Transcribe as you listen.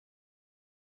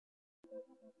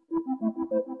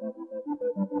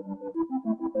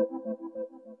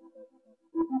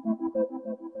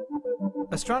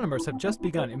Astronomers have just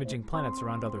begun imaging planets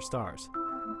around other stars.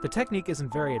 The technique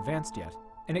isn't very advanced yet,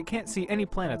 and it can't see any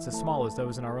planets as small as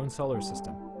those in our own solar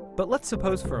system. But let's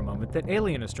suppose for a moment that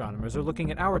alien astronomers are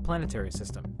looking at our planetary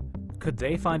system. Could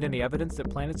they find any evidence that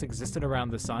planets existed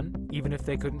around the Sun, even if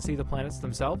they couldn't see the planets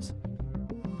themselves?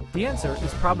 The answer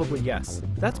is probably yes.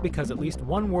 That's because at least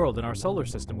one world in our solar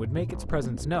system would make its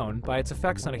presence known by its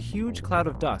effects on a huge cloud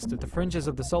of dust at the fringes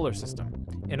of the solar system,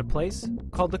 in a place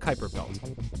called the Kuiper Belt.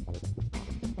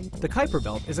 The Kuiper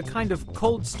Belt is a kind of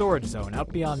cold storage zone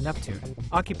out beyond Neptune,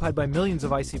 occupied by millions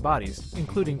of icy bodies,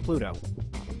 including Pluto.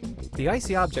 The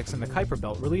icy objects in the Kuiper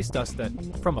Belt release dust that,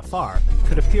 from afar,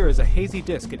 could appear as a hazy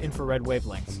disk at infrared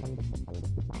wavelengths.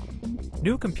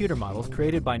 New computer models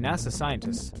created by NASA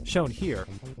scientists, shown here,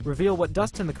 reveal what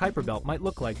dust in the Kuiper Belt might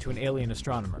look like to an alien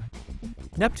astronomer.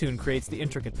 Neptune creates the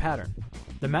intricate pattern.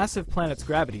 The massive planet's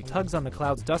gravity tugs on the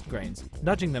cloud's dust grains,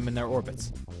 nudging them in their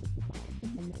orbits.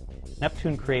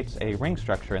 Neptune creates a ring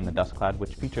structure in the dust cloud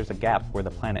which features a gap where the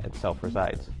planet itself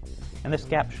resides. And this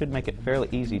gap should make it fairly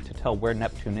easy to tell where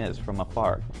Neptune is from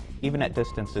afar, even at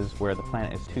distances where the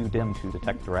planet is too dim to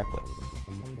detect directly.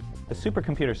 The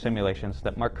supercomputer simulations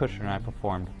that Mark Kushner and I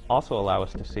performed also allow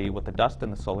us to see what the dust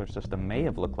in the solar system may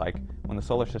have looked like when the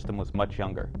solar system was much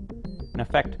younger. In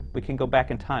effect, we can go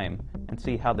back in time and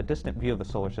see how the distant view of the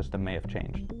solar system may have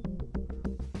changed.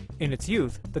 In its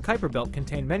youth, the Kuiper Belt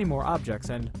contained many more objects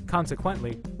and,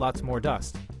 consequently, lots more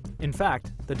dust. In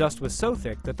fact, the dust was so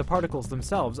thick that the particles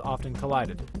themselves often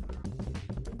collided.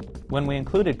 When we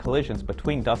included collisions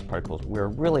between dust particles, we were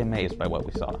really amazed by what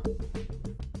we saw.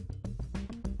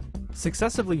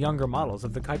 Successively younger models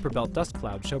of the Kuiper Belt dust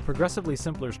cloud show progressively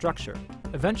simpler structure,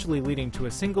 eventually leading to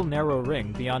a single narrow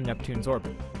ring beyond Neptune's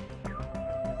orbit.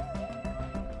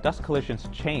 Dust collisions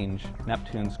change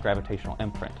Neptune's gravitational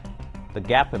imprint. The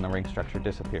gap in the ring structure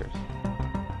disappears.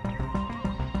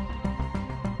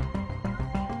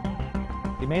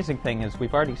 The amazing thing is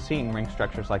we've already seen ring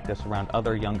structures like this around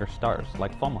other younger stars,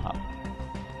 like Fomalhaut.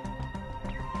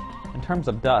 In terms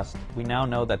of dust, we now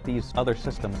know that these other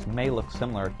systems may look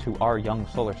similar to our young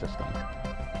solar system.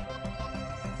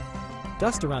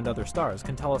 Dust around other stars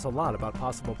can tell us a lot about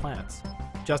possible planets.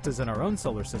 Just as in our own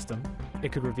solar system,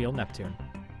 it could reveal Neptune.